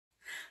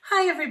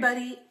Hi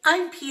everybody,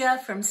 I'm Pia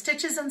from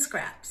Stitches and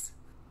Scraps.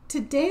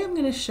 Today I'm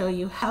going to show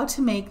you how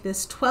to make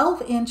this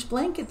 12-inch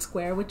blanket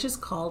square, which is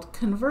called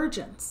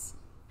Convergence.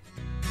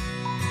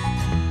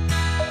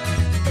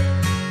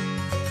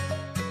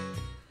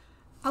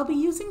 I'll be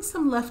using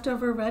some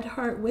leftover Red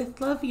Heart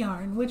with Love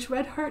yarn, which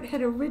Red Heart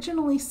had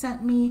originally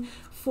sent me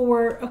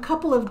for a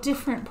couple of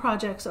different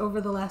projects over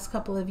the last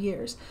couple of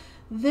years.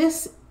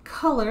 This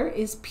color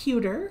is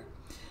pewter,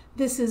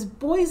 this is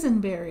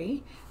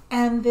boysenberry,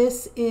 and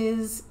this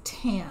is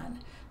tan.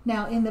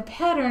 Now in the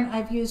pattern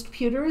I've used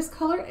pewter as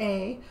color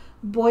A,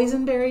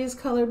 boysenberry as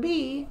color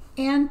B,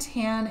 and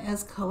tan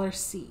as color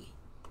C.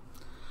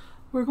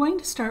 We're going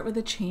to start with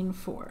a chain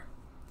 4.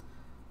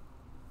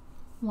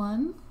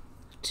 1,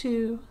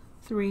 2,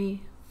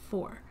 3,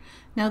 4.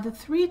 Now the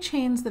 3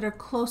 chains that are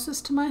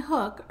closest to my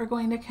hook are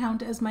going to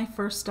count as my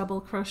first double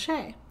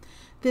crochet.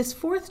 This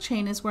 4th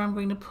chain is where I'm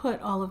going to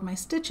put all of my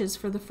stitches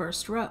for the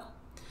first row.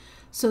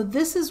 So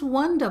this is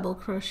 1 double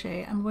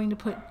crochet. I'm going to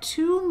put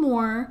 2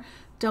 more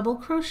double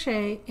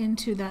crochet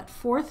into that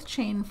 4th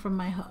chain from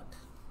my hook.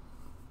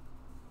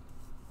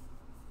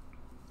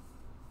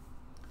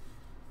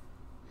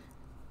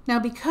 Now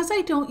because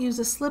I don't use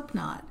a slip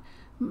knot,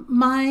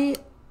 my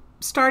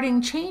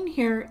starting chain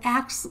here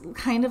acts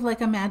kind of like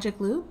a magic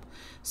loop,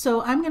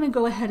 so I'm going to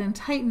go ahead and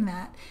tighten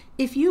that.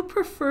 If you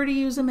prefer to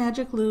use a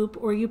magic loop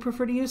or you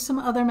prefer to use some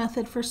other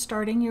method for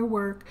starting your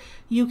work,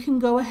 you can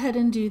go ahead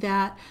and do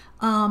that.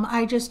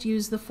 I just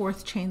use the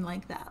 4th chain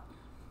like that.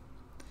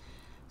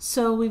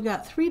 So we've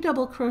got 3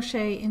 double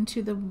crochet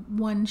into the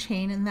 1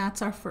 chain, and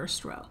that's our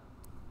first row.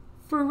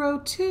 For row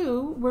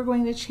 2, we're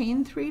going to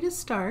chain 3 to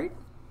start.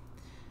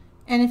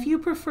 And if you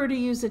prefer to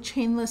use a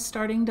chainless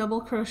starting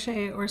double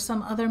crochet or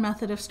some other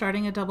method of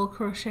starting a double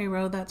crochet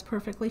row, that's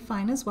perfectly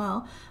fine as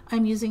well.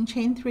 I'm using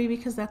chain 3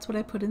 because that's what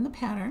I put in the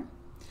pattern.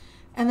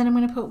 And then I'm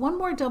going to put 1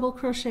 more double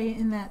crochet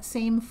in that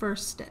same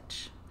first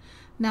stitch.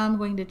 Now I'm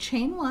going to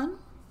chain 1,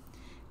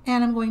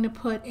 and I'm going to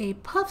put a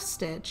puff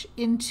stitch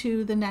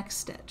into the next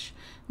stitch.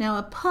 Now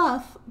a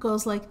puff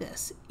goes like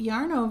this: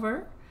 yarn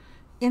over,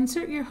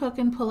 insert your hook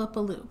and pull up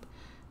a loop.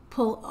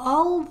 Pull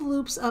all the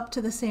loops up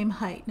to the same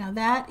height. Now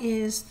that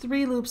is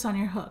 3 loops on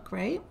your hook,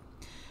 right?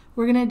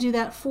 We're going to do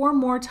that 4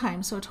 more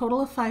times, so a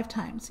total of 5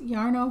 times.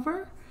 Yarn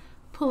over,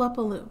 pull up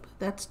a loop,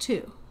 that's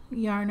 2.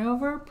 Yarn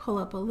over, pull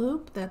up a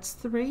loop, that's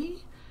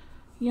 3.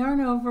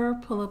 Yarn over,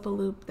 pull up a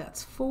loop,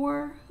 that's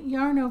 4.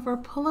 Yarn over,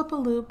 pull up a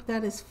loop,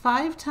 that is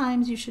 5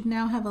 times. You should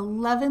now have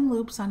 11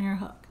 loops on your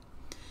hook.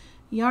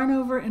 Yarn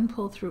over and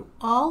pull through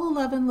all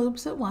 11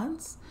 loops at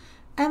once,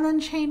 and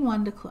then chain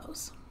 1 to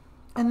close.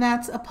 And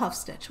that's a puff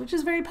stitch, which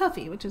is very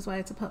puffy, which is why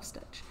it's a puff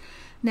stitch.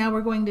 Now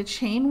we're going to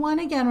chain 1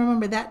 again.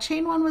 Remember that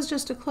chain 1 was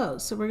just a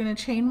close, so we're going to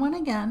chain 1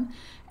 again,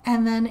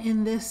 and then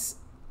in this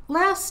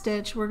last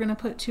stitch we're going to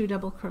put 2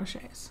 double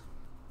crochets.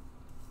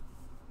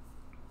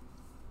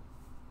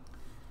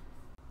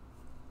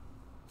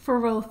 For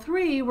row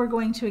 3, we're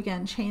going to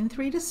again chain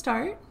 3 to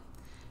start,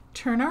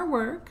 turn our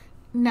work.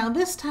 Now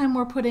this time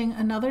we're putting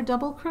another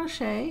double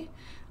crochet,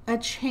 a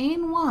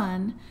chain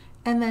 1,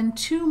 and then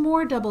 2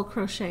 more double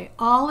crochet,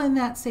 all in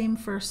that same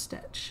first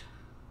stitch.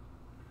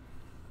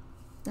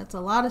 That's a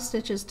lot of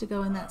stitches to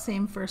go in that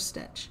same first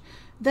stitch.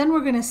 Then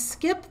we're going to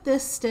skip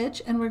this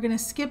stitch, and we're going to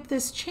skip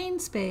this chain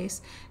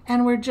space,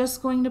 and we're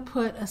just going to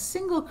put a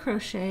single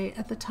crochet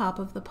at the top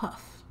of the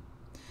puff.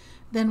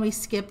 Then we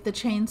skip the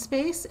chain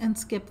space and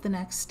skip the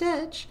next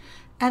stitch,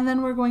 and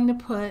then we're going to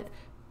put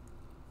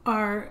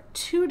our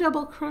 2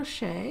 double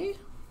crochet,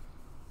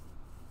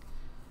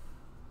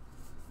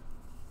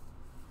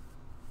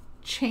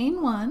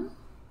 chain 1,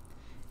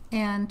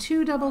 and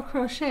 2 double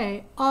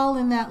crochet, all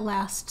in that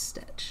last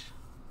stitch.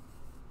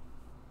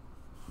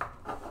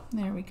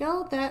 There we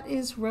go, that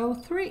is row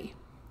 3.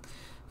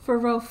 For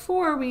row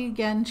 4, we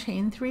again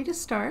chain 3 to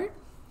start.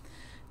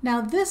 Now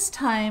this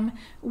time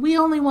we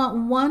only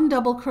want 1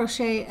 double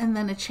crochet and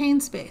then a chain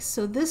space,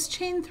 so this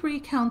chain 3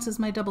 counts as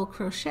my double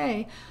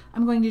crochet.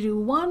 I'm going to do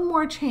 1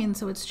 more chain,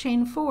 so it's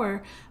chain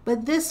 4,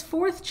 but this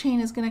 4th chain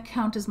is going to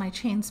count as my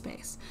chain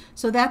space.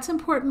 So that's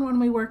important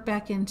when we work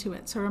back into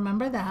it, so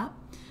remember that.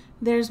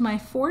 There's my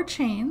 4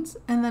 chains,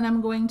 and then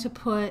I'm going to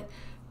put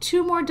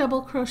 2 more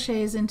double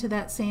crochets into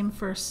that same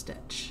first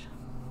stitch.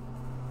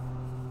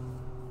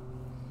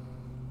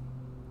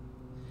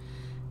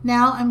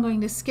 Now I'm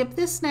going to skip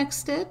this next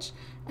stitch,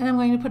 and I'm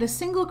going to put a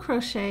single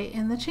crochet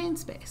in the chain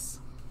space.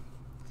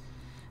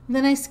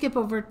 Then I skip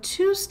over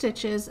 2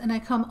 stitches, and I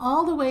come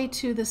all the way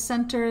to the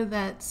center,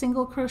 that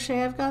single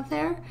crochet I've got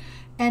there,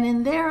 and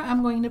in there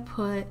I'm going to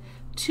put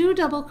 2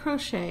 double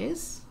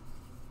crochets,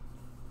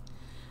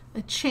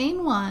 a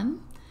chain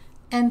 1,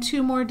 and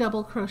 2 more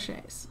double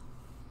crochets.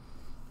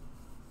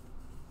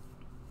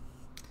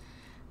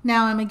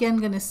 Now I'm again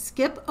going to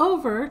skip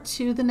over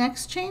to the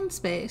next chain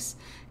space,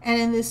 and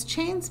in this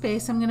chain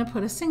space I'm going to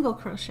put a single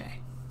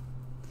crochet.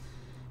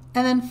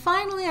 And then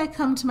finally I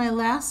come to my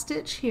last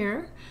stitch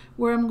here,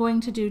 where I'm going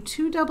to do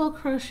 2 double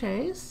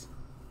crochets,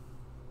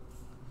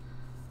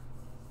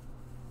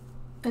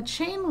 a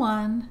chain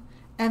 1,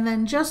 and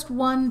then just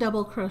 1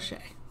 double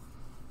crochet.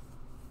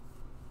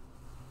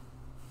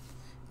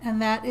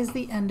 And that is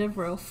the end of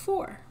row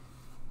 4.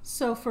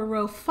 So for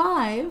row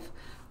 5,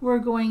 we're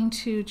going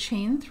to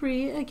chain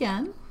 3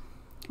 again.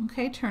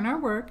 Okay, turn our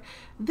work.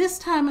 This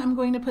time I'm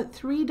going to put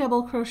 3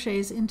 double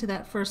crochets into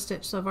that first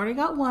stitch. So I've already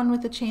got 1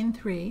 with the chain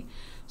 3.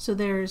 So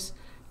there's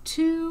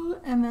 2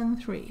 and then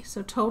 3.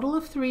 So total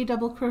of 3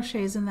 double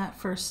crochets in that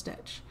first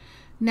stitch.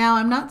 Now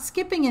I'm not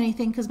skipping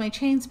anything because my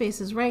chain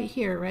space is right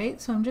here, right?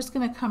 So I'm just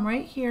going to come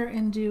right here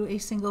and do a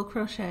single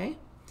crochet.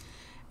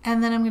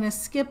 And then I'm going to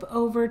skip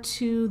over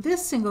to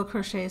this single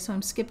crochet. So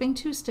I'm skipping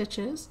 2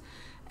 stitches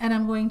and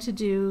I'm going to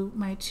do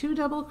my 2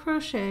 double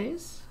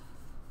crochets,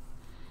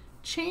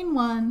 chain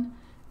 1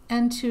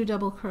 and 2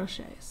 double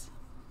crochets.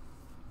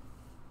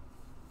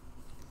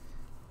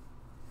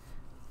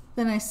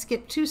 Then I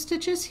skip 2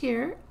 stitches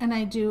here and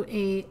I do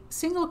a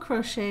single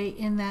crochet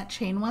in that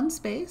chain 1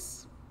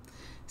 space,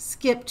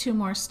 skip 2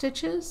 more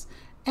stitches,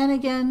 and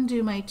again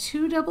do my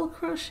 2 double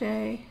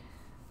crochet,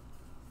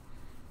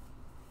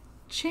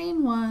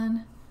 chain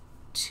 1,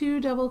 2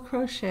 double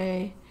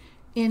crochet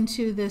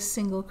into this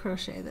single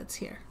crochet that's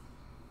here.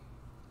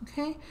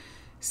 Okay,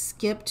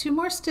 skip 2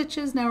 more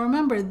stitches. Now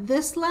remember,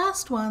 this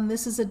last one,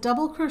 this is a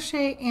double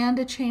crochet and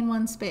a chain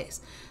 1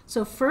 space.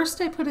 So first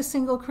I put a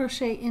single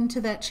crochet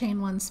into that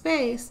chain 1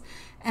 space,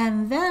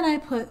 and then I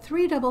put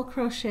 3 double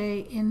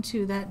crochet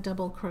into that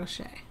double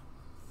crochet.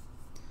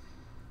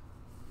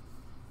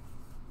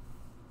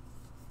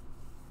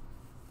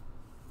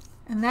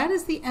 And that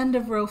is the end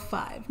of row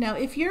 5. Now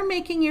if you're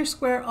making your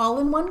square all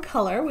in one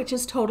color, which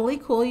is totally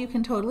cool, you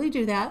can totally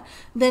do that,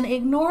 then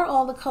ignore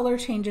all the color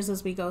changes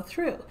as we go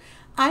through.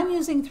 I'm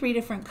using 3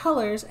 different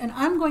colors and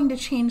I'm going to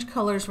change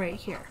colors right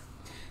here.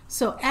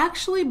 So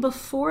actually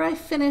before I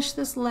finish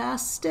this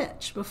last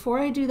stitch, before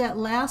I do that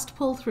last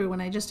pull through when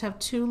I just have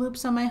 2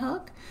 loops on my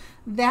hook,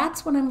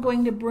 that's when I'm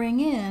going to bring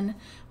in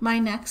my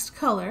next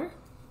color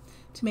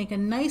to make a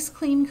nice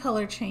clean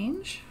color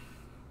change.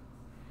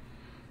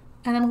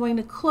 And I'm going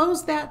to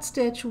close that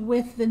stitch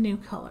with the new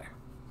color.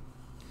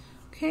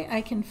 Okay, I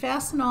can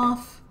fasten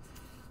off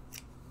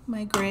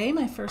my gray,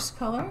 my first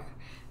color,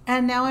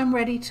 and now I'm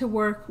ready to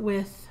work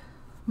with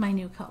my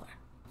new color.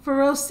 For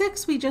row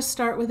 6, we just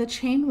start with a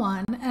chain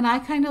 1, and I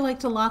kind of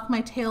like to lock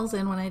my tails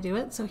in when I do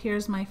it. So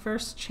here's my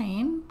first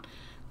chain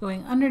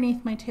going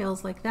underneath my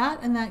tails like that,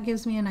 and that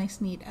gives me a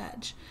nice neat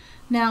edge.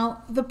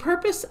 Now the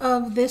purpose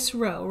of this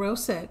row, row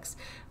 6,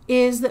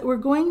 is that we're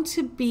going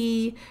to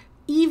be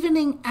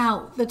evening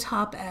out the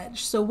top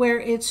edge. So where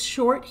it's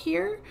short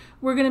here,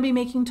 we're going to be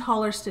making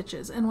taller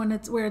stitches, and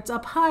where it's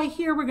up high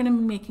here, we're going to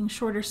be making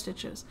shorter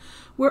stitches.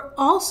 We're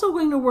also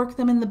going to work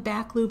them in the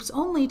back loops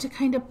only to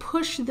kind of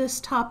push this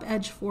top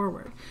edge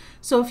forward.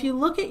 So if you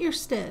look at your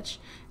stitch,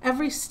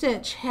 every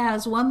stitch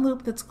has one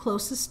loop that's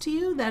closest to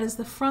you, that is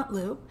the front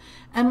loop,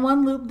 and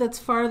one loop that's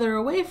farther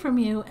away from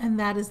you, and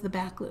that is the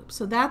back loop.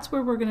 So that's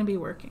where we're going to be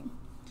working.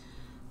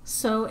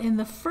 So in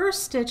the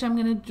first stitch, I'm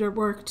going to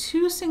work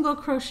 2 single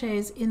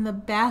crochets in the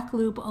back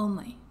loop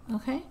only.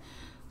 Okay,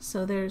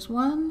 so there's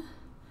 1,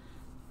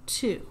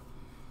 2.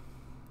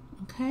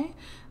 Okay,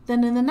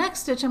 then in the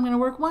next stitch, I'm going to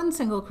work 1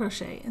 single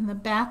crochet in the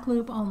back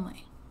loop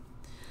only.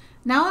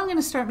 Now I'm going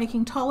to start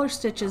making taller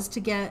stitches to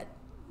get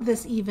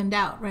this evened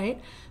out, right?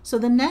 So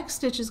the next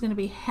stitch is going to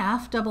be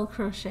half double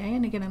crochet,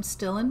 and again, I'm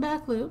still in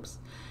back loops.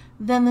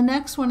 Then the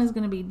next one is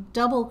going to be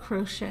double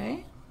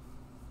crochet.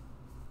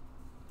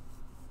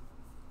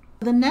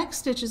 The next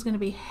stitch is going to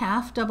be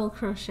half double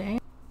crochet.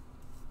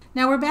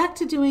 Now we're back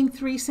to doing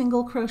 3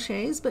 single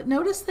crochets, but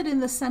notice that in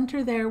the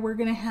center there we're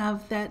going to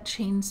have that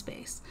chain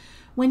space.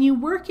 When you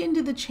work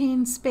into the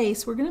chain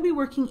space, we're going to be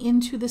working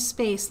into the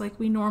space like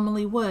we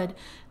normally would,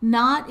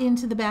 not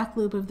into the back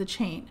loop of the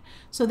chain.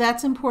 So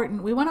that's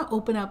important. We want to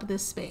open up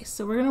this space.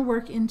 So we're going to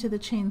work into the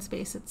chain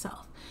space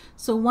itself.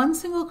 So 1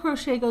 single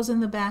crochet goes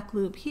in the back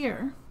loop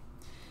here,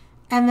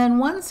 and then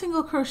 1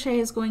 single crochet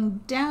is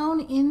going down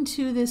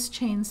into this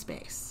chain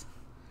space.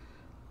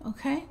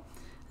 Okay,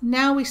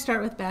 now we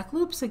start with back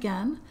loops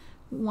again.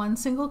 1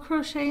 single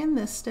crochet in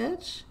this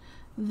stitch,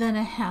 then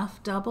a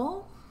half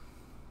double,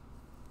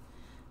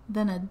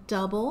 then a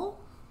double,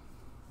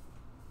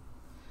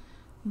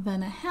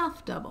 then a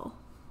half double.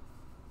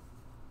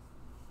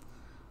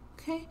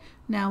 Okay,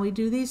 now we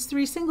do these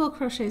 3 single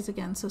crochets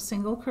again. So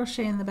single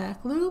crochet in the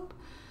back loop,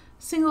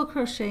 single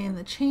crochet in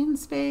the chain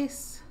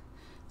space,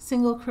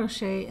 single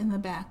crochet in the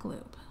back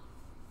loop.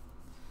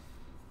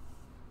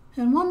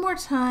 And one more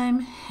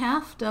time,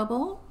 half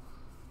double,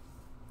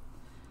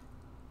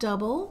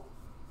 double,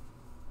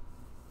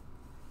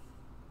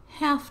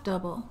 half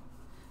double.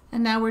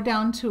 And now we're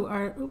down to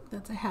our,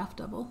 that's a half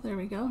double, there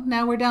we go.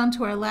 Now we're down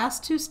to our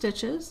last 2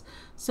 stitches.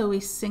 So we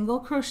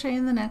single crochet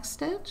in the next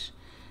stitch,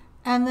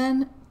 and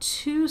then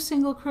 2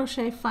 single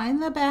crochet,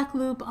 find the back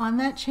loop on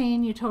that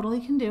chain, you totally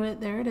can do it,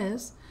 there it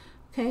is.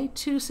 Okay,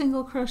 2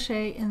 single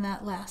crochet in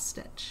that last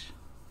stitch.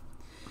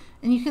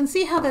 And you can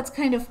see how that's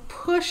kind of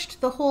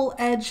pushed the whole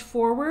edge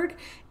forward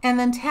and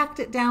then tacked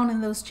it down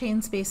in those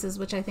chain spaces,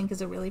 which I think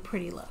is a really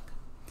pretty look.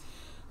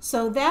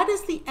 So that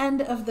is the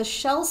end of the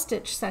shell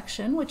stitch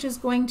section, which is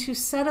going to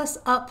set us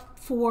up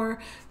for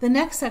the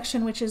next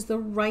section, which is the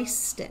rice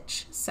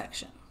stitch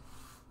section.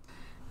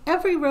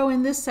 Every row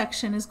in this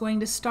section is going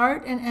to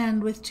start and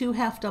end with 2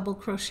 half double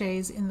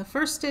crochets in the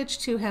first stitch,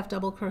 2 half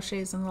double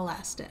crochets in the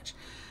last stitch.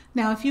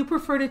 Now if you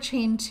prefer to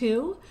chain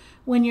 2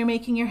 when you're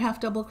making your half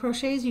double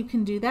crochets, you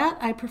can do that.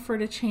 I prefer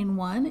to chain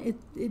 1.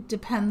 It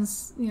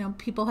depends, you know,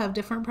 people have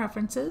different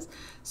preferences.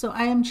 So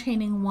I am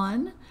chaining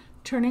 1,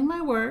 turning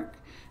my work,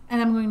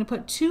 and I'm going to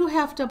put 2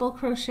 half double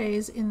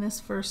crochets in this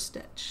first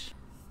stitch.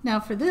 Now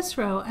for this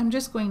row, I'm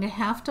just going to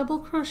half double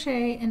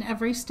crochet in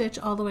every stitch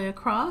all the way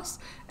across,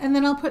 and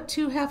then I'll put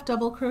 2 half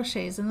double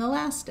crochets in the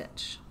last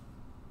stitch.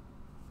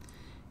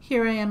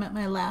 Here I am at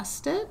my last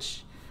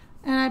stitch,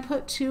 and I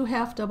put 2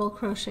 half double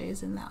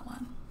crochets in that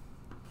one.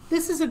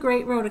 This is a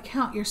great row to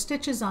count your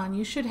stitches on.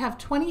 You should have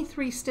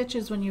 23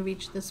 stitches when you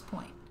reach this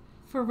point.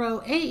 For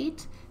row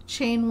 8,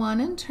 chain 1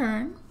 and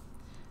turn,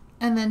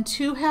 and then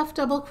 2 half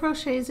double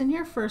crochets in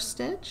your first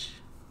stitch.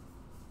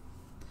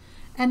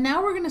 And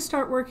now we're going to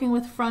start working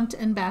with front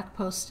and back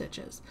post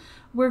stitches.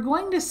 We're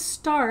going to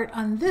start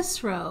on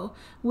this row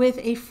with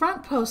a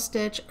front post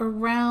stitch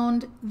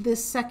around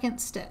this second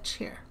stitch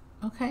here,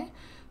 okay?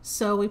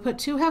 So we put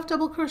 2 half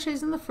double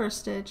crochets in the first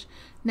stitch.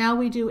 Now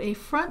we do a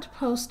front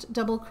post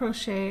double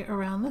crochet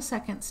around the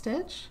second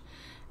stitch,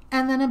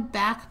 and then a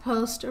back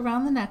post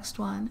around the next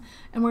one.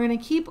 And we're going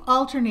to keep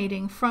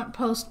alternating front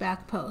post,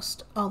 back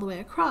post all the way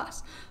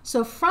across.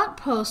 So front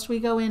post, we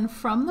go in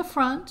from the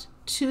front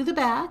to the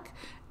back,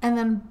 and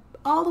then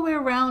all the way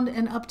around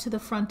and up to the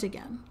front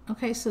again.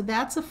 Okay, so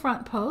that's a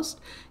front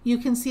post. You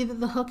can see that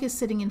the hook is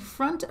sitting in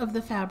front of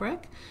the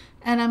fabric,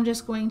 and I'm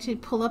just going to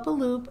pull up a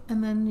loop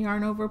and then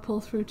yarn over,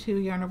 pull through 2,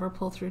 yarn over,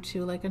 pull through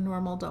 2 like a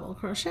normal double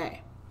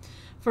crochet.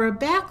 For a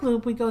back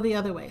loop, we go the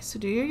other way. So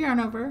do your yarn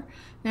over.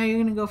 Now you're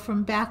going to go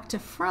from back to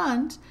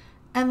front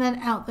and then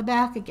out the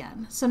back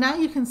again. So now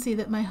you can see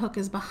that my hook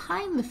is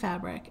behind the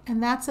fabric,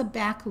 and that's a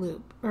back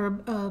loop or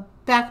a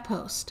back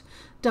post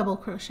double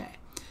crochet.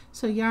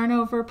 So yarn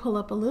over, pull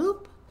up a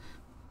loop,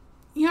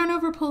 yarn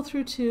over, pull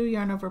through 2,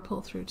 yarn over,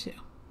 pull through 2.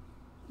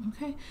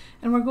 Okay,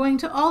 and we're going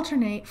to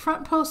alternate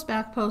front post,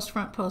 back post,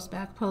 front post,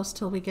 back post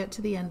till we get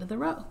to the end of the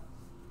row.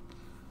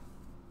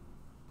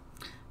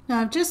 Now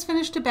I've just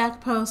finished a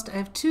back post. I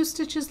have 2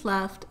 stitches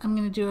left. I'm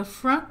going to do a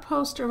front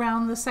post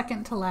around the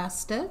second to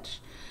last stitch,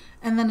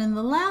 and then in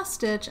the last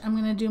stitch I'm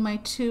going to do my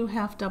 2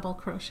 half double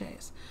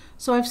crochets.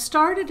 So I've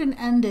started and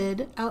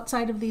ended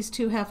outside of these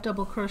 2 half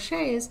double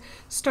crochets,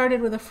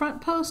 started with a front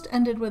post,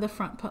 ended with a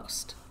front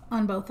post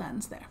on both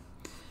ends there.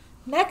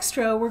 Next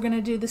row we're going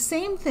to do the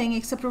same thing,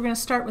 except we're going to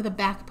start with a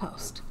back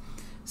post.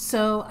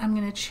 So I'm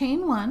going to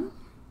chain 1,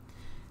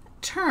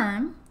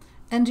 turn,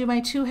 and do my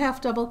 2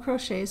 half double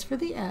crochets for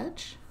the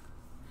edge.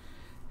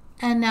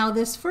 And now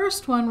this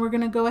first one we're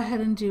going to go ahead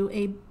and do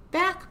a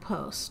back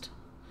post,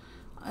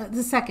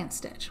 the second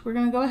stitch. We're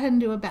going to go ahead and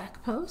do a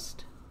back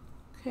post.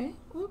 Okay,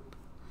 whoop.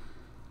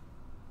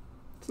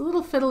 It's a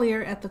little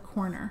fiddlier at the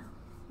corner.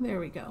 There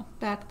we go,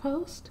 back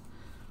post.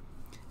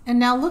 And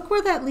now look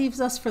where that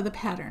leaves us for the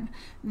pattern.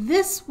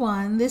 This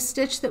one, this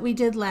stitch that we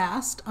did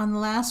last, on the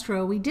last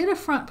row, we did a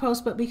front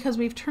post, but because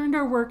we've turned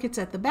our work, it's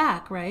at the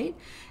back, right?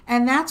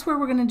 And that's where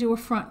we're going to do a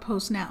front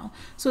post now.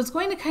 So it's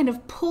going to kind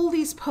of pull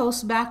these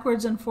posts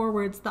backwards and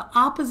forwards, the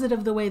opposite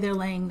of the way they're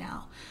laying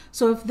now.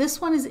 So if this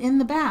one is in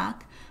the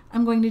back,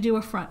 I'm going to do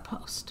a front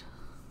post.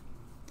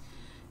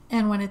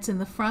 And when it's in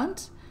the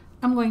front,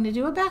 I'm going to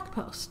do a back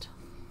post.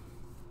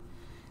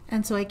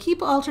 And so I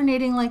keep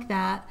alternating like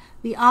that,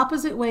 the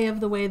opposite way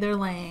of the way they're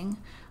laying,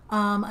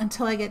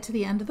 until I get to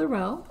the end of the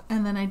row,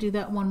 and then I do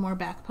that one more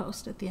back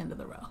post at the end of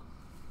the row.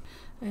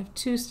 I have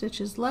 2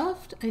 stitches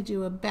left. I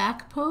do a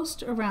back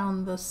post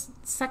around the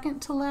second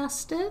to last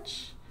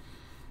stitch,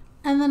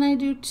 and then I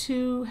do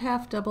 2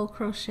 half double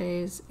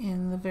crochets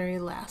in the very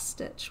last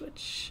stitch,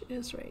 which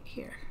is right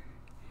here.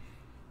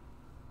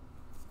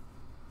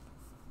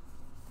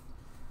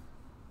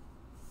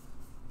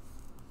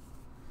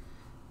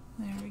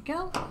 There we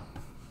go.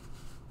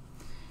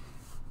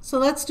 So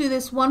let's do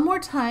this one more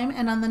time,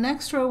 and on the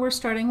next row we're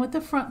starting with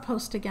the front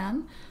post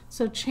again.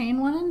 So chain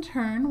 1 and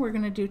turn. We're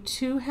going to do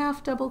 2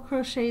 half double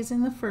crochets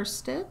in the first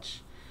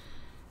stitch,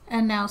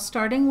 and now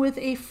starting with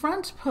a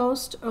front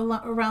post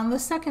around the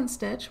second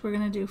stitch, we're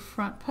going to do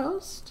front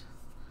post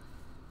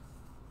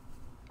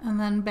and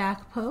then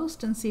back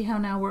post, and see how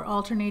now we're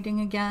alternating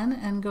again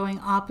and going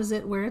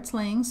opposite where it's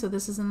laying. So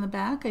this is in the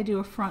back, I do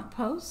a front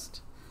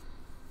post.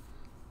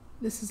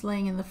 This is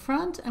laying in the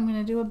front, I'm going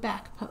to do a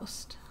back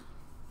post.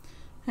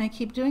 And I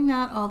keep doing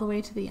that all the way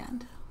to the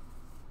end.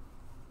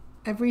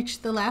 I've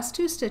reached the last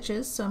 2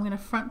 stitches, so I'm going to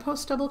front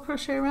post double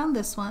crochet around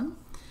this one.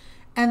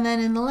 And then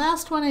in the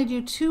last one I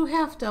do 2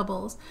 half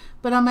doubles,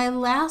 but on my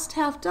last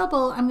half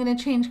double I'm going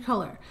to change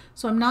color.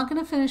 So I'm not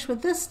going to finish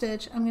with this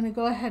stitch, I'm going to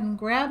go ahead and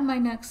grab my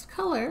next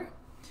color,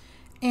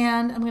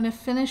 and I'm going to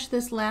finish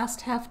this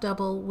last half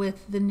double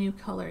with the new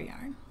color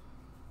yarn.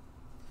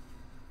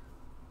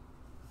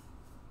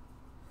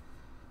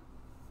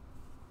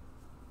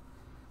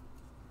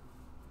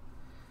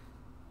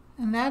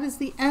 And that is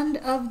the end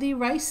of the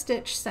rice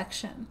stitch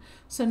section.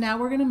 So now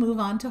we're going to move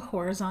on to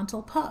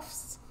horizontal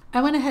puffs.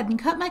 I went ahead and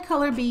cut my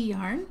color B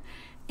yarn,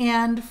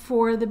 and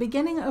for the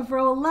beginning of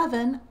row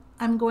 11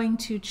 I'm going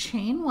to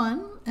chain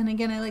 1, and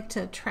again I like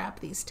to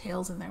trap these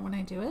tails in there when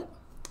I do it,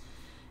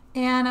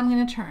 and I'm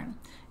going to turn.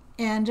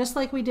 And just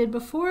like we did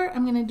before,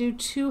 I'm going to do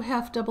 2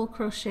 half double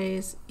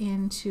crochets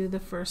into the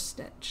first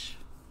stitch.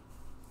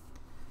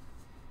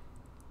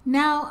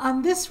 Now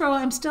on this row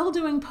I'm still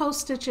doing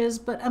post stitches,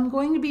 but I'm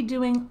going to be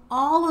doing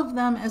all of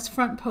them as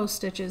front post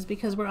stitches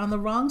because we're on the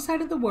wrong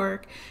side of the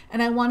work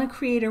and I want to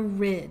create a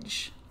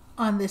ridge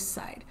on this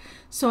side.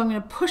 So I'm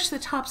going to push the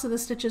tops of the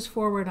stitches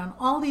forward on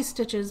all these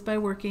stitches by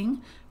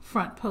working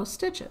front post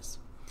stitches.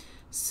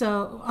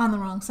 So on the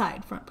wrong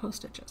side, front post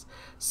stitches.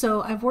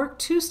 So I've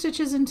worked 2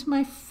 stitches into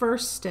my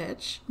first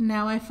stitch.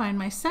 Now I find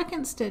my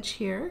second stitch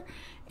here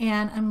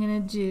and I'm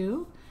going to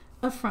do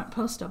a front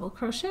post double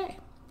crochet.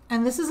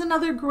 And this is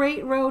another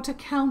great row to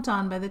count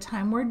on. By the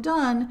time we're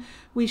done,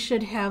 we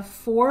should have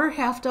 4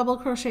 half double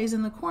crochets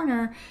in the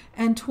corner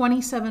and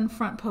 27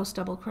 front post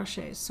double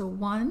crochets. So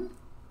 1,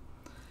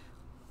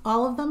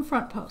 all of them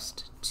front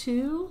post,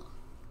 2,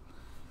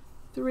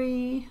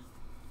 3,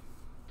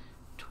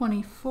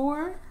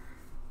 24,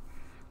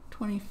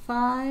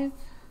 25,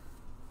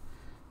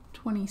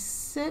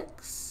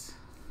 26,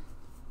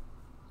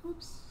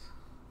 oops,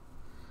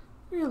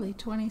 really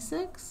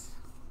 26.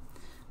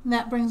 And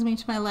that brings me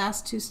to my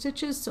last 2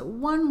 stitches. So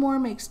 1 more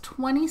makes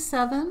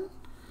 27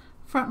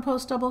 front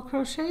post double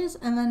crochets,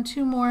 and then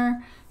 2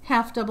 more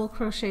half double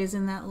crochets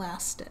in that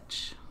last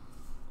stitch.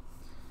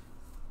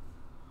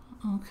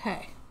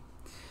 Okay,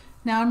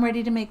 now I'm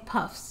ready to make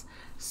puffs.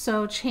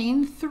 So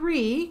chain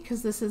 3,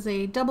 because this is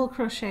a double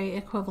crochet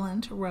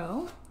equivalent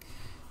row.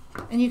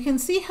 And you can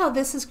see how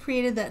this has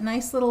created that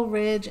nice little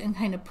ridge and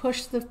kind of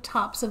pushed the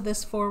tops of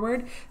this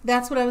forward.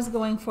 That's what I was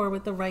going for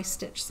with the rice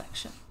stitch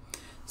section.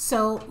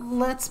 So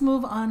let's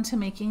move on to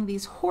making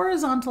these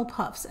horizontal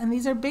puffs. And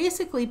these are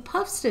basically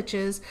puff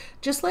stitches,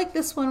 just like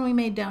this one we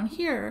made down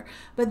here,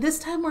 but this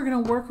time we're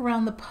going to work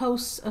around the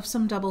posts of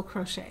some double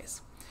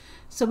crochets.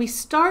 So we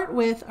start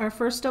with our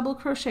first double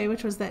crochet,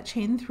 which was that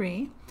chain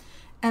 3,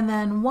 and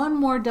then 1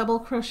 more double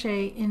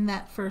crochet in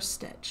that first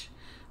stitch.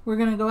 We're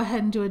going to go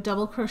ahead and do a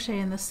double crochet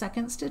in the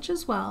second stitch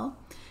as well.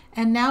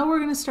 And now we're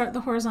going to start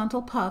the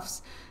horizontal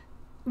puffs,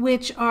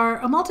 which are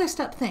a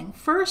multi-step thing.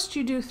 First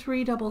you do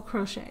 3 double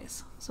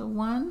crochets. So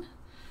 1,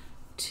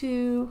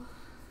 2,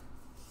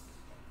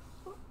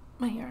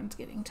 my yarn's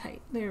getting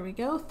tight. There we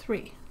go,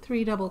 3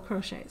 double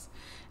crochets.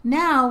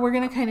 Now we're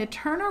going to kind of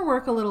turn our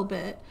work a little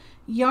bit,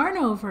 yarn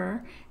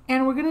over,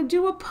 and we're going to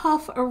do a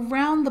puff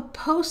around the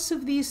posts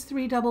of these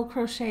 3 double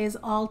crochets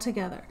all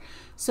together.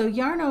 So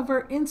yarn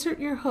over, insert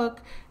your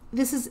hook.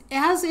 This is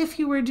as if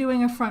you were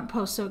doing a front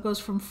post, so it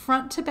goes from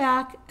front to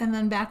back and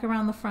then back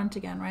around the front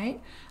again,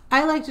 right?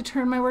 I like to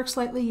turn my work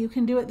slightly. You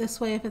can do it this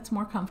way if it's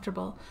more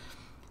comfortable.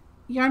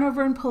 Yarn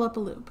over and pull up a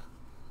loop.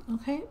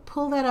 Okay,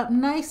 pull that up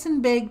nice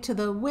and big to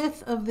the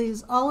width of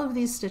these, all of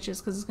these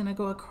stitches, because it's going to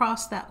go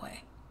across that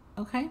way.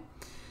 Okay,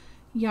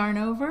 yarn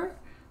over,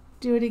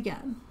 do it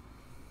again.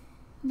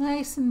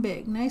 Nice and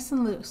big, nice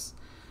and loose.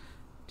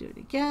 Do it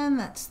again,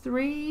 that's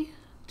 3.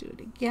 Do it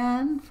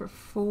again for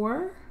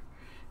 4.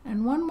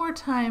 And 1 more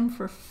time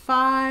for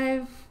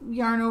 5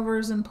 yarn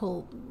overs and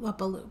pull up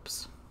a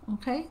loops.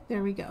 Okay,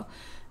 there we go.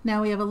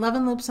 Now we have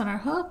 11 loops on our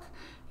hook.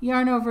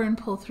 Yarn over and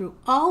pull through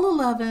all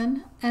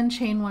 11 and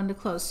chain 1 to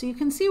close. So you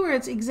can see where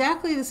it's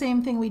exactly the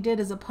same thing we did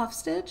as a puff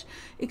stitch,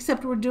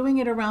 except we're doing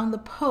it around the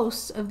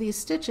posts of these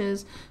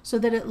stitches so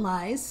that it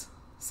lies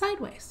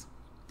sideways.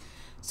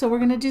 So we're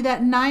going to do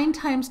that 9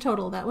 times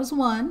total. That was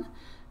 1.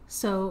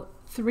 So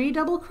 3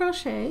 double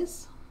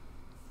crochets.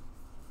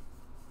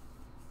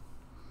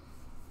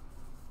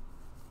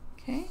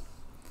 Okay.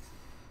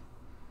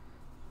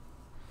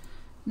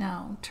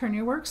 Now turn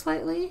your work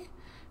slightly,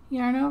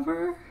 yarn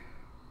over,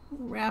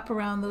 wrap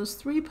around those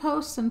 3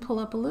 posts and pull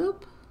up a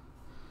loop.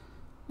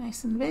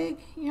 Nice and big.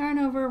 Yarn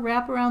over,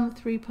 wrap around the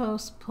 3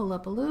 posts, pull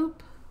up a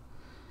loop.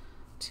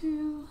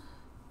 2,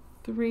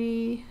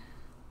 3,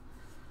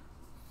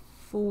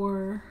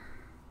 4,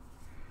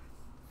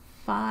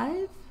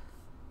 5.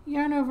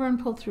 Yarn over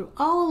and pull through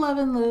all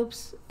 11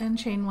 loops and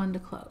chain 1 to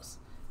close.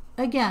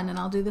 Again, and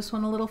I'll do this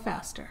one a little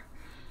faster.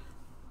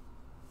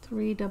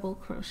 3 double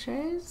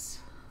crochets.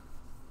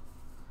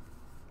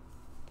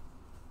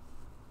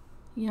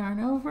 Yarn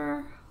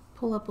over,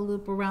 pull up a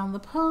loop around the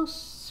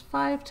posts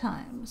 5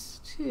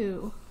 times.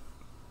 2,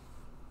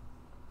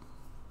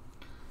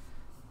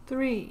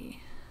 3,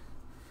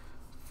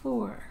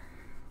 4,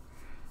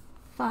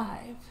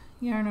 5.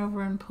 Yarn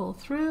over and pull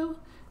through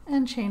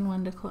and chain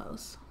 1 to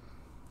close.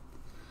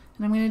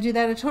 And I'm going to do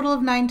that a total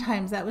of 9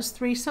 times. That was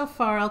 3 so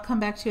far. I'll come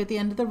back to you at the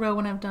end of the row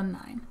when I've done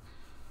 9.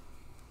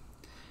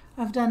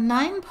 I've done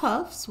 9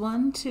 puffs,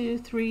 1, 2,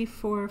 3,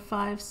 4,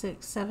 5,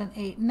 6, 7,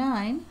 8,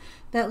 9.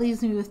 That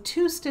leaves me with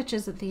 2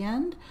 stitches at the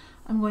end.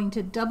 I'm going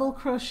to double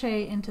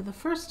crochet into the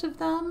first of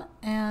them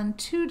and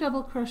 2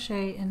 double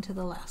crochet into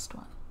the last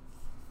one.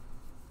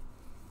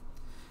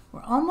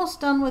 We're almost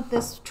done with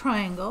this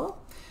triangle.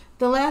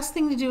 The last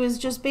thing to do is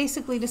just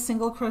basically to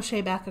single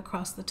crochet back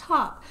across the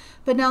top.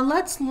 But now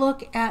let's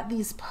look at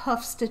these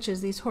puff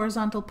stitches, these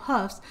horizontal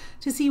puffs,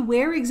 to see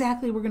where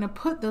exactly we're going to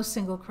put those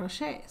single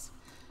crochets.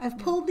 I've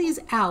pulled these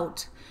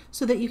out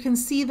so that you can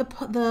see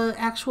the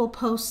actual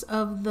posts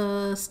of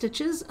the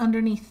stitches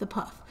underneath the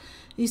puff.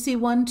 You see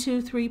 1,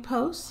 2, 3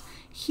 posts.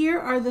 Here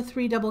are the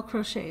 3 double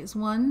crochets,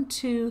 1,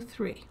 2,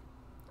 3.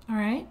 All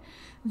right.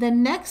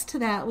 Then next to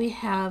that we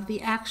have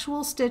the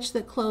actual stitch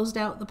that closed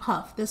out the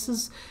puff. This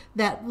is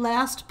that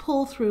last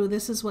pull through,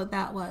 this is what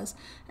that was.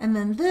 And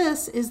then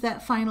this is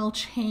that final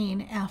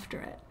chain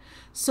after it.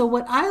 So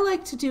what I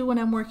like to do when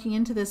I'm working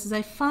into this is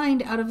I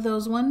find out of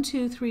those 1,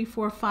 2, 3,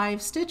 4,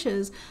 5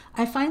 stitches,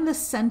 I find the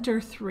center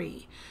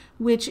 3,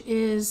 which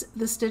is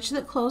the stitch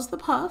that closed the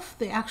puff,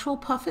 the actual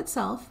puff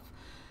itself,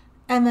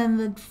 and then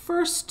the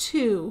first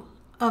 2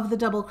 of the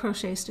double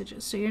crochet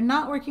stitches. So you're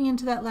not working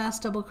into that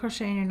last double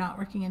crochet and you're not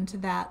working into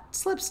that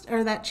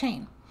or that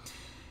chain.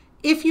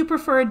 If you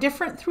prefer a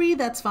different 3,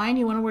 that's fine.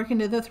 You want to work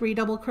into the 3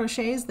 double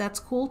crochets, that's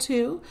cool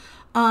too,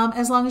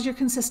 as long as you're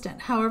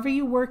consistent. However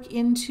you work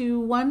into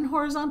one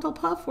horizontal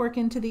puff, work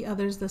into the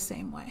others the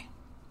same way.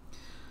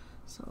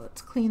 So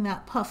let's clean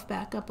that puff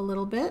back up a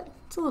little bit.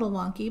 It's a little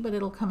wonky, but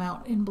it'll come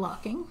out in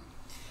blocking.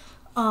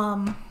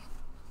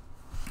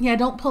 Yeah,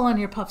 don't pull on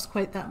your puffs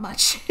quite that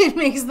much. It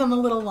makes them a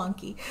little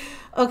wonky.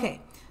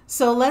 Okay,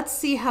 so let's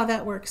see how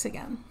that works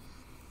again.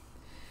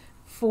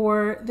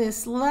 For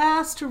this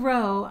last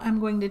row, I'm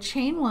going to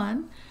chain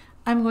 1.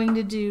 I'm going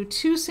to do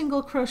 2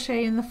 single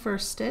crochet in the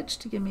first stitch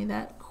to give me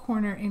that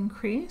corner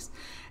increase.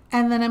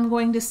 And then I'm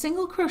going to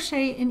single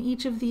crochet in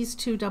each of these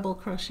 2 double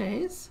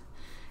crochets.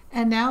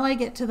 And now I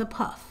get to the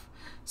puff.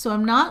 So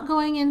I'm not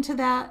going into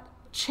that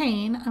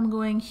chain. I'm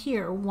going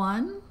here.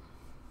 1,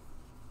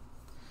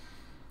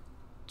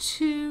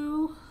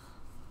 2,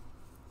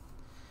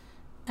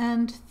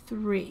 and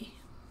 3.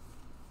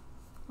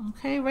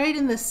 Okay, right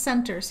in the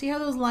center. See how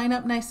those line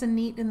up nice and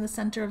neat in the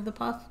center of the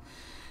puff?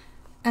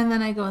 And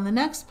then I go in the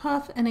next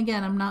puff, and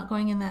again, I'm not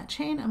going in that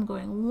chain. I'm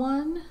going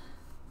 1,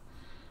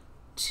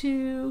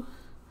 2,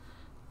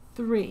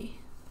 3,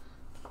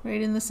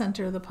 right in the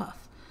center of the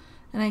puff.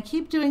 And I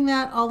keep doing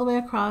that all the way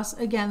across.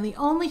 Again, the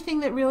only thing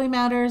that really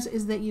matters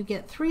is that you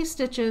get 3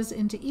 stitches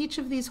into each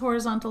of these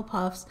horizontal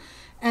puffs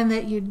and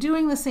that you're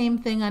doing the same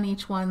thing on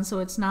each one, so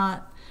it's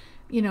not,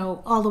 you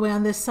know, all the way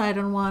on this side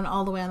on one,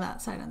 all the way on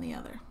that side on the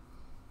other.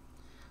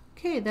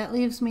 Okay, that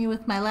leaves me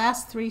with my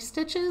last 3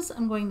 stitches.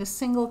 I'm going to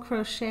single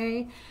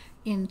crochet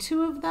in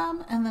 2 of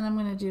them, and then I'm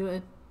going to do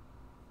a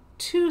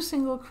 2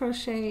 single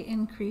crochet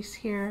increase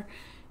here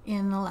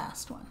in the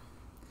last one.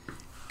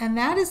 And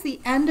that is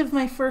the end of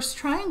my first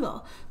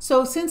triangle.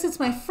 So since it's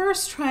my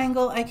first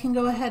triangle, I can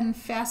go ahead and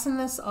fasten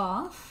this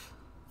off.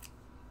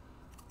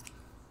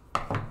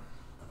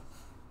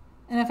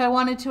 And if I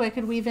wanted to, I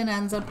could weave in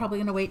ends. I'm probably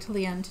going to wait till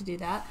the end to do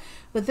that.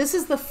 But this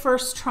is the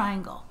first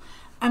triangle.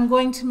 I'm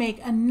going to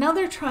make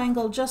another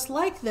triangle just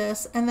like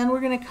this, and then we're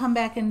going to come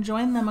back and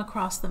join them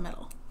across the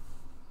middle.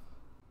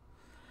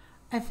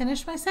 I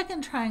finished my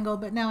second triangle,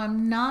 but now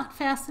I'm not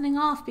fastening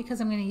off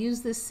because I'm going to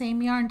use this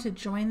same yarn to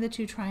join the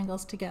 2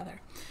 triangles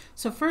together.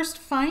 So first,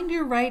 find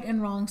your right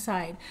and wrong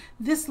side.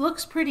 This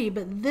looks pretty,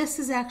 but this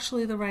is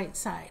actually the right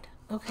side,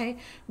 okay?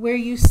 Where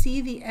you see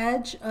the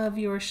edge of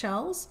your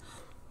shells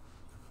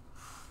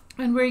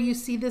and where you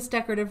see this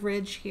decorative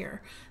ridge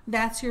here,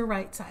 that's your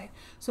right side.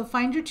 So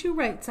find your 2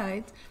 right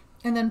sides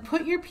and then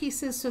put your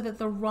pieces so that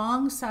the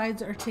wrong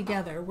sides are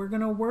together. We're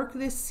going to work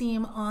this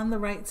seam on the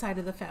right side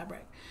of the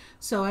fabric.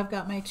 So I've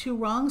got my 2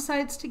 wrong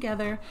sides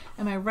together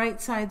and my right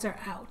sides are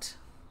out,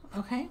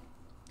 okay?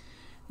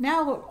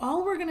 Now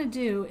all we're going to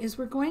do is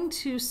we're going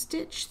to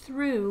stitch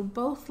through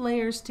both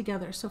layers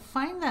together. So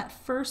find that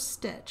first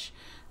stitch.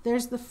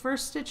 There's the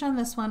first stitch on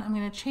this one. I'm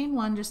going to chain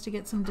 1 just to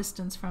get some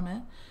distance from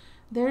it.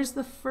 There's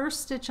the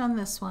first stitch on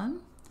this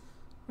one,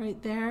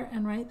 right there,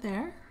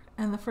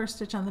 and the first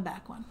stitch on the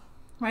back one,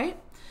 right?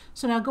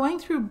 So now going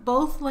through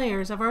both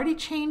layers, I've already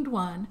chained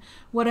 1.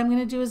 What I'm going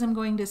to do is I'm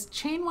going to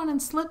chain 1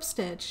 and slip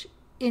stitch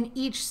in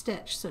each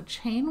stitch. So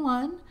chain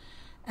 1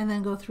 and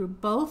then go through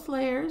both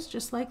layers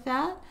just like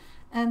that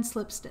and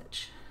slip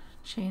stitch.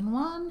 Chain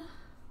 1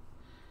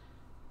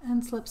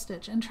 and slip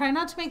stitch. And try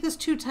not to make this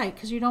too tight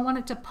because you don't want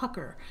it to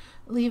pucker.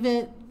 Leave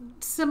it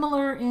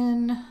similar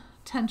in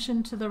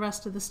tension to the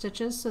rest of the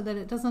stitches so that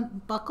it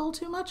doesn't buckle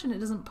too much and it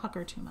doesn't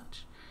pucker too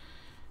much.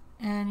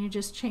 And you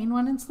just chain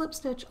 1 and slip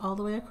stitch all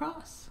the way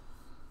across.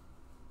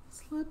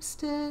 Slip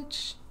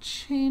stitch,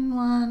 chain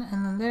 1,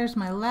 and then there's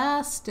my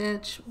last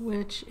stitch,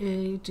 which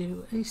I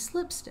do a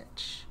slip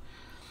stitch.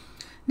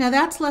 Now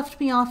that's left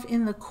me off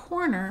in the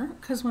corner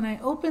because when I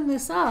open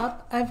this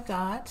up, I've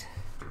got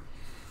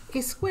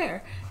a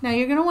square. Now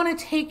you're going to want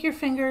to take your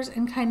fingers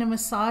and kind of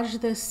massage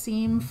this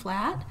seam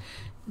flat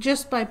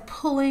just by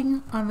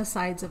pulling on the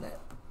sides of it.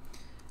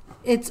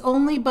 It's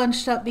only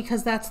bunched up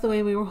because that's the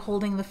way we were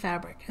holding the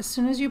fabric. As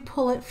soon as you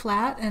pull it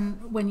flat,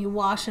 and when you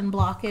wash and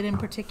block it in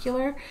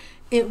particular,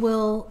 it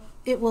will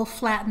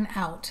flatten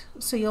out.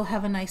 So you'll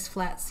have a nice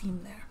flat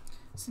seam there.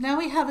 So now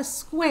we have a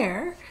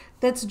square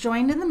that's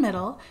joined in the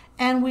middle,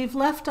 and we've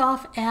left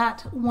off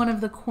at one of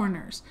the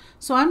corners.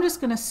 So I'm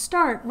just going to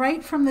start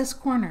right from this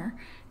corner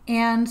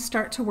and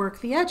start to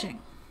work the edging.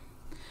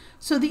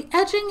 So the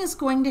edging is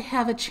going to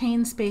have a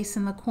chain space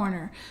in the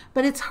corner,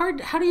 but it's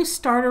hard. How do you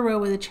start a row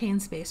with a chain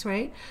space,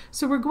 right?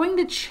 So we're going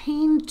to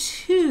chain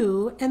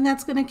 2, and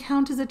that's going to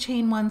count as a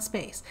chain 1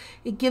 space.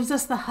 It gives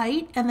us the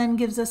height and then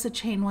gives us a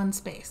chain 1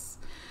 space.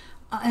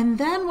 And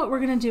then what we're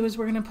going to do is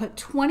we're going to put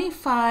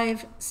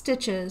 25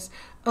 stitches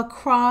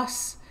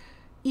across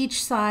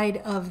each side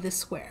of the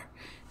square.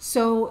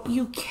 So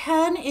you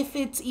can, if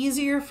it's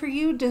easier for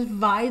you,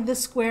 divide the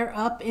square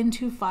up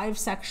into 5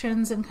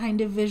 sections and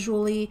kind of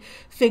visually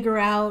figure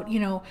out,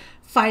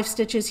 5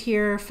 stitches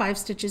here, 5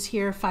 stitches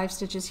here, 5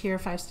 stitches here,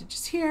 5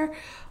 stitches here.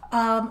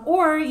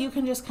 Or you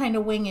can just kind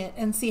of wing it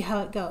and see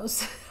how it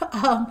goes.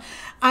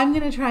 I'm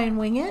going to try and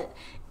wing it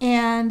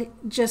and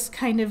just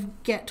kind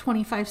of get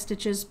 25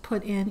 stitches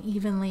put in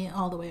evenly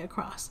all the way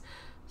across.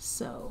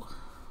 So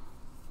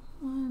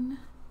 1,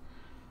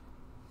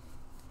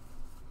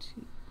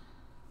 2.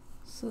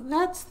 So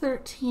that's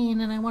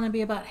 13, and I want to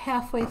be about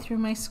halfway through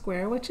my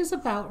square, which is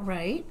about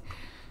right.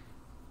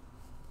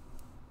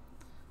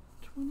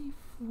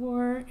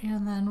 24,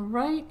 and then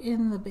right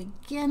in the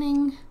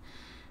beginning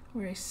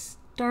where I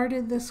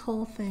started this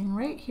whole thing,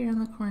 right here in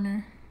the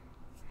corner,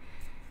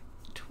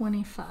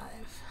 25.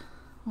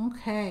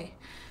 Okay,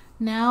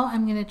 now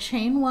I'm going to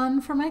chain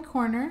 1 for my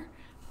corner,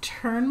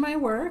 turn my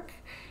work,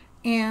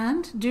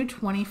 and do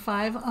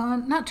 25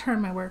 on, not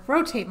turn my work,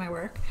 rotate my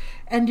work,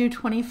 and do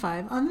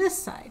 25 on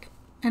this side.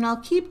 And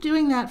I'll keep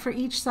doing that for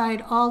each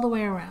side all the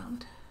way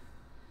around.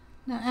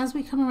 Now as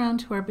we come around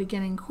to our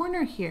beginning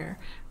corner here,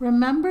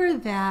 remember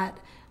that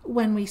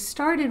when we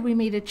started we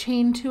made a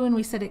chain 2 and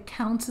we said it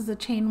counts as a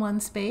chain 1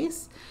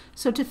 space.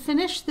 So to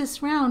finish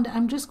this round,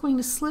 I'm just going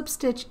to slip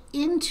stitch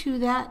into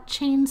that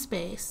chain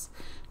space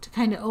to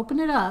kind of open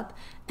it up,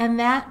 and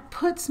that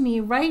puts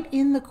me right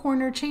in the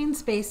corner chain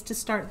space to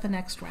start the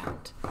next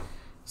round.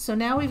 So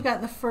now we've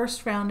got the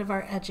first round of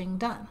our edging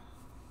done.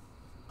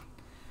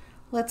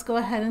 Let's go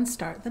ahead and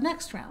start the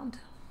next round.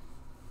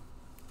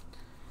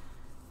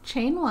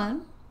 Chain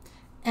 1,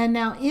 and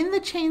now in the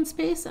chain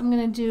space I'm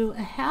going to do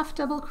a half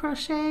double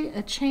crochet,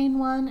 a chain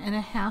 1, and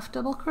a half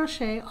double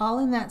crochet, all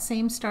in that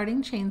same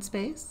starting chain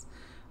space.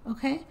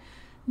 Okay,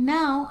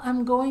 now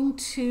I'm going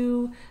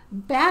to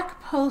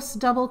back post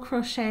double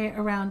crochet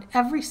around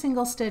every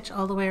single stitch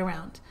all the way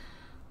around.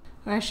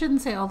 Or I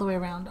shouldn't say all the way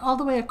around, all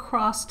the way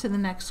across to the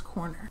next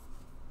corner.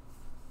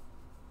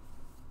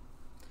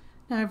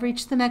 Now I've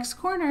reached the next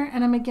corner,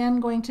 and I'm again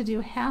going to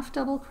do half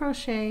double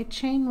crochet,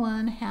 chain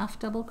 1, half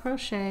double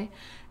crochet,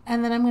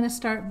 and then I'm going to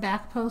start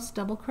back post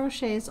double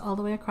crochets all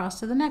the way across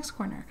to the next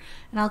corner.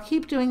 And I'll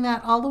keep doing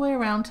that all the way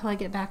around till I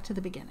get back to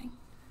the beginning.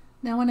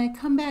 Now when I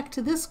come back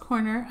to this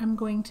corner, I'm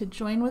going to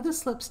join with a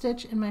slip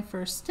stitch in my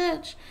first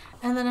stitch,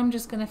 and then I'm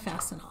just going to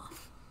fasten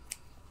off.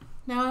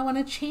 Now I want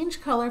to change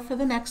color for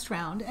the next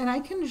round, and I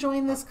can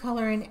join this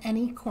color in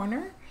any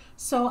corner.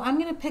 So I'm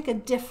going to pick a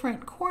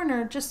different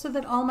corner just so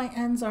that all my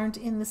ends aren't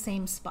in the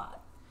same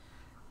spot.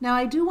 Now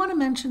I do want to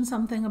mention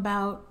something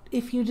about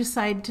if you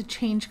decide to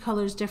change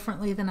colors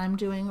differently than I'm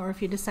doing, or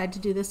if you decide to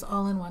do this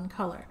all in one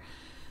color.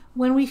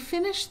 When we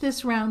finished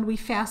this round, we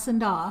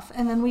fastened off,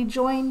 and then we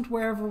joined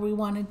wherever we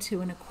wanted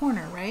to in a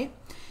corner, right?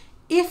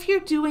 If you're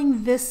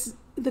doing this,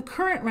 the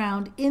current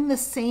round, in the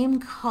same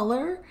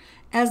color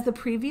as the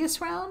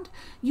previous round,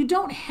 you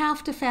don't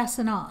have to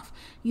fasten off.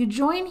 You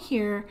join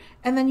here,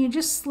 and then you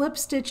just slip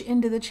stitch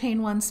into the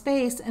chain 1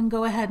 space and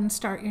go ahead and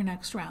start your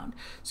next round.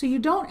 So you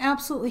don't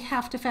absolutely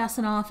have to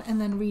fasten off and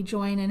then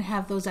rejoin and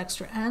have those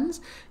extra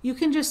ends. You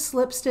can just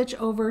slip stitch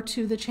over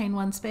to the chain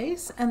 1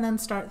 space and then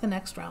start the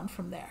next round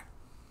from there.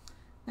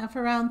 Now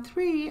for round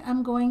 3,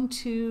 I'm going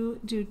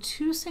to do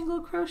 2 single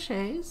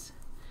crochets,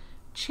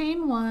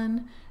 chain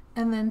 1,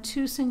 and then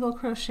 2 single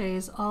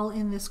crochets all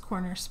in this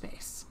corner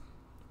space.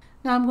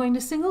 Now I'm going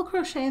to single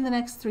crochet in the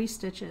next 3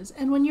 stitches,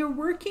 and when you're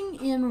working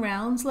in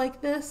rounds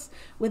like this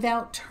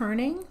without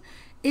turning,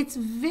 it's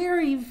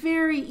very,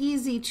 very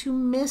easy to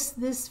miss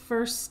this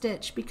first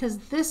stitch because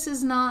this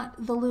is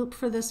not the loop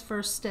for this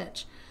first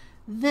stitch.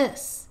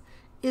 This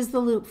is the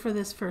loop for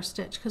this first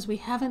stitch because we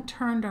haven't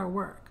turned our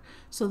work.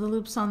 So the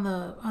loop's on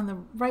the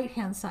right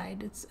hand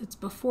side. It's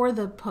before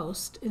the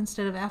post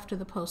instead of after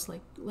the post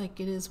like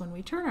it is when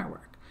we turn our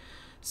work.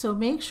 So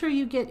make sure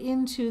you get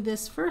into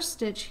this first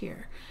stitch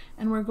here,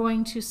 and we're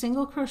going to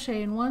single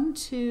crochet in 1,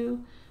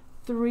 2,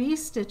 3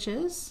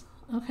 stitches.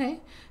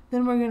 Okay,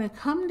 then we're going to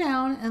come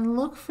down and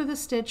look for the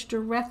stitch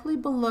directly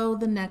below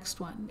the next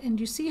one. And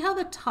you see how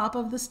the top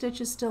of the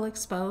stitch is still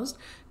exposed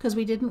because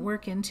we didn't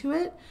work into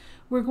it?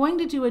 We're going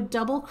to do a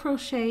double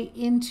crochet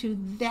into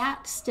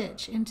that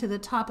stitch, into the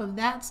top of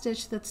that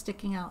stitch that's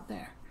sticking out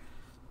there.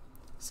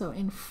 So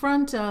in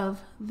front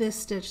of this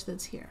stitch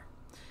that's here.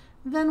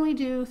 Then we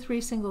do 3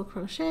 single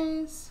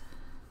crochets.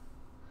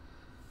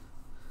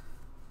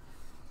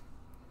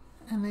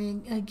 And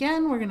then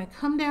again, we're going to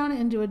come down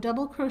and do a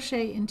double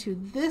crochet into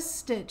this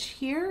stitch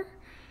here,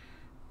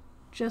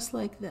 just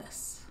like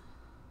this.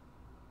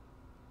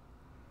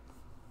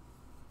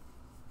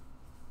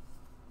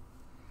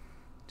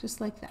 just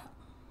like that.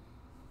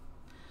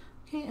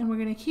 Okay, and we're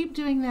going to keep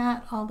doing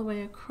that all the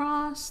way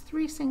across,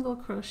 3 single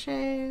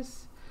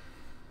crochets.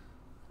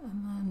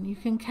 And then you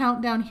can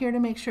count down here to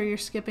make sure you're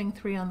skipping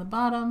 3 on the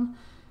bottom.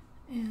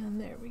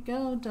 And there we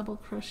go, double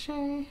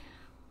crochet.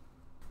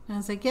 Now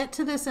as I get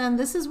to this end,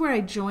 this is where I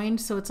joined,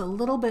 so it's a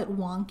little bit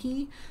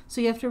wonky. So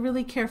you have to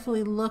really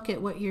carefully look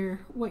at what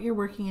you're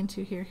working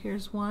into here.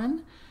 Here's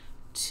 1,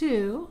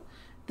 2.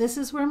 This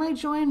is where my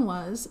join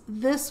was.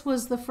 This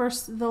was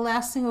the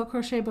last single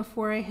crochet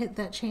before I hit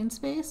that chain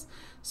space.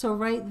 So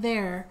right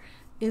there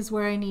is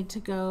where I need to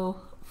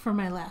go for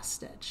my last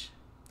stitch.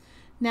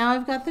 Now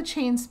I've got the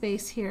chain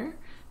space here.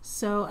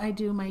 So I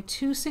do my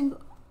 2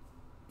 single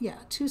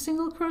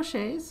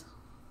crochets,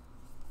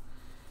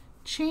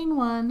 chain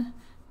 1,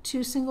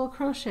 2 single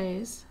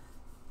crochets,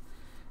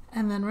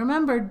 and then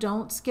remember,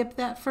 don't skip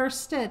that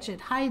first stitch.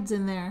 It hides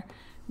in there.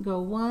 Go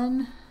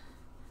 1,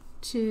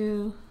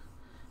 2,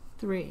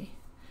 3.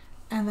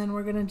 And then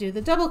we're going to do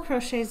the double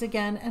crochets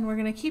again, and we're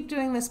going to keep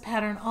doing this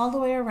pattern all the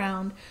way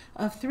around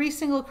of 3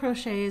 single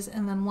crochets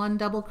and then 1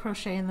 double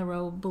crochet in the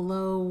row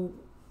below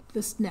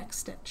this next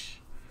stitch.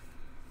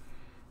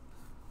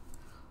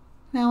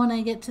 Now when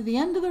I get to the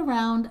end of the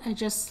round, I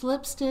just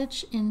slip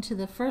stitch into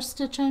the first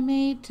stitch I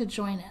made to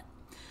join it.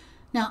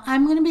 Now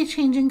I'm going to be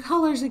changing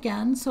colors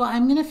again, so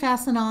I'm going to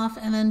fasten off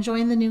and then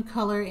join the new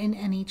color in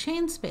any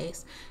chain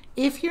space.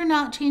 If you're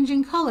not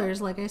changing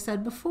colors, like I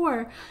said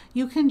before,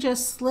 you can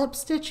just slip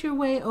stitch your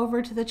way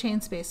over to the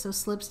chain space. So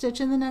slip stitch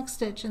in the next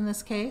stitch in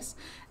this case,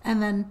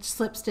 and then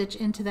slip stitch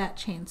into that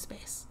chain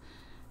space.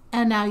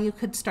 And now you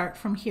could start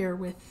from here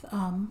with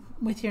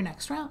your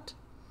next round.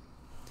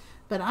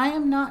 But I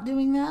am not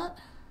doing that.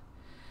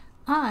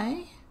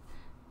 I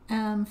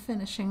am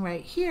finishing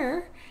right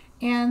here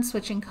and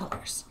switching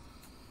colors.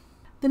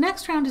 The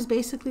next round is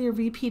basically a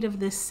repeat of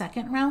this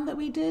second round that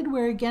we did,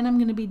 where again I'm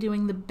going to be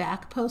doing the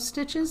back post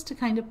stitches to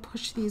kind of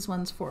push these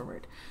ones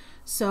forward.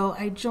 So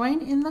I join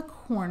in the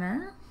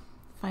corner,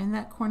 find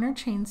that corner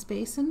chain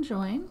space and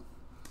join.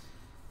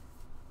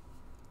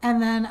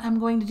 And then I'm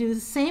going to do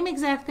the same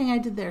exact thing I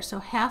did there. So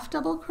half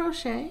double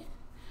crochet,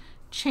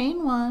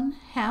 chain 1,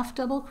 half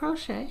double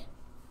crochet.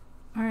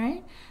 All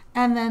right,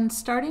 and then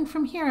starting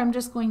from here, I'm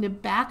just going to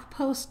back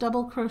post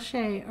double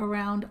crochet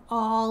around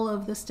all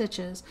of the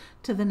stitches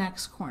to the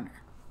next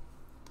corner.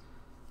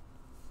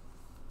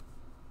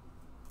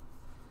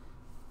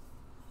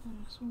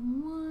 There's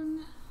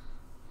 1.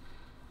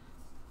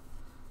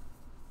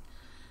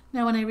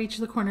 Now when I reach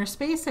the corner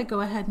space, I go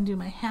ahead and do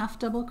my half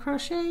double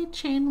crochet,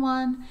 chain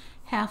 1,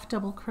 half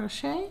double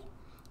crochet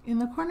in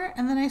the corner,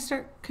 and then I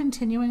start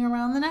continuing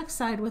around the next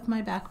side with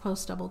my back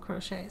post double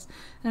crochets.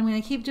 And I'm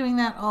going to keep doing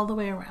that all the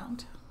way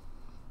around.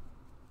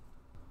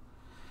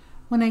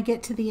 When I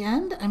get to the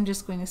end, I'm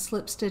just going to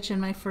slip stitch in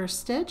my first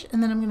stitch,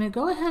 and then I'm going to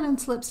go ahead and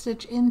slip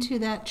stitch into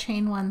that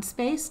chain 1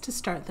 space to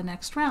start the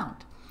next round.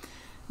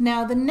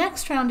 Now the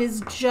next round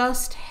is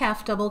just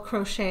half double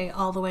crochet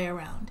all the way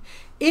around.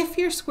 If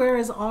your square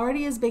is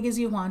already as big as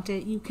you want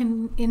it, you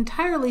can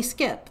entirely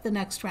skip the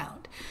next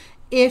round.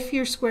 If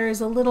your square is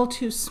a little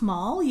too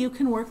small, you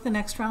can work the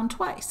next round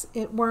twice.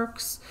 It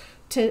works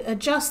to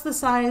adjust the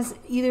size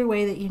either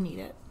way that you need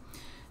it.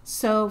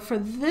 So for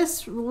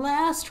this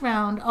last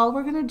round, all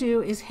we're going to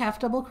do is half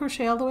double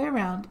crochet all the way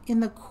around.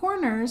 In the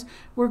corners,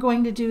 we're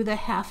going to do the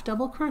half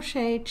double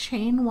crochet,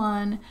 chain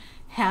 1,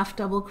 half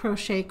double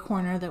crochet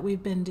corner that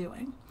we've been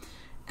doing.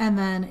 And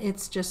then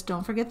it's just,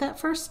 don't forget that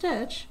first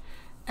stitch,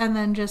 and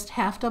then just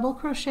half double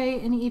crochet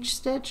in each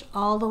stitch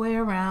all the way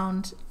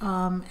around,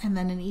 and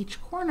then in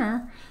each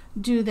corner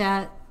do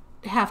that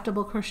half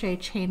double crochet,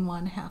 chain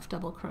 1, half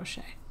double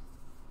crochet.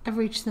 I've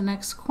reached the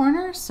next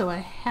corner, so I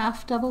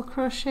half double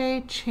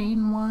crochet,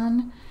 chain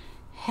 1,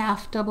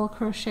 half double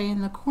crochet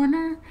in the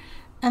corner,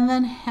 and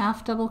then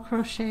half double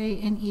crochet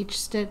in each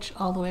stitch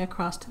all the way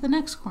across to the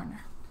next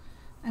corner.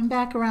 I'm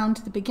back around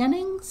to the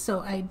beginning,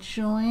 so I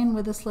join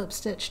with a slip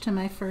stitch to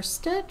my first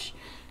stitch,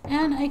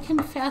 and I can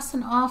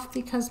fasten off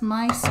because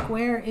my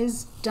square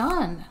is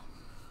done.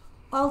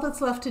 All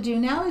that's left to do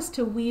now is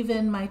to weave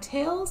in my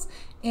tails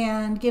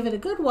and give it a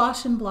good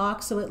wash and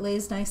block so it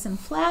lays nice and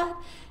flat,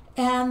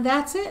 and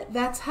that's it.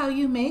 That's how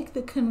you make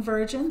the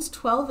Convergence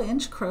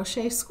 12-inch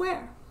crochet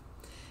square.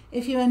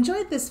 If you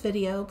enjoyed this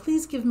video,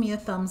 please give me a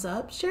thumbs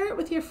up, share it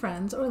with your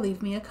friends, or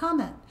leave me a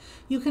comment.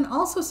 You can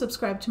also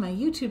subscribe to my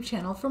YouTube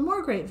channel for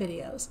more great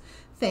videos.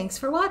 Thanks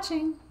for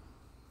watching.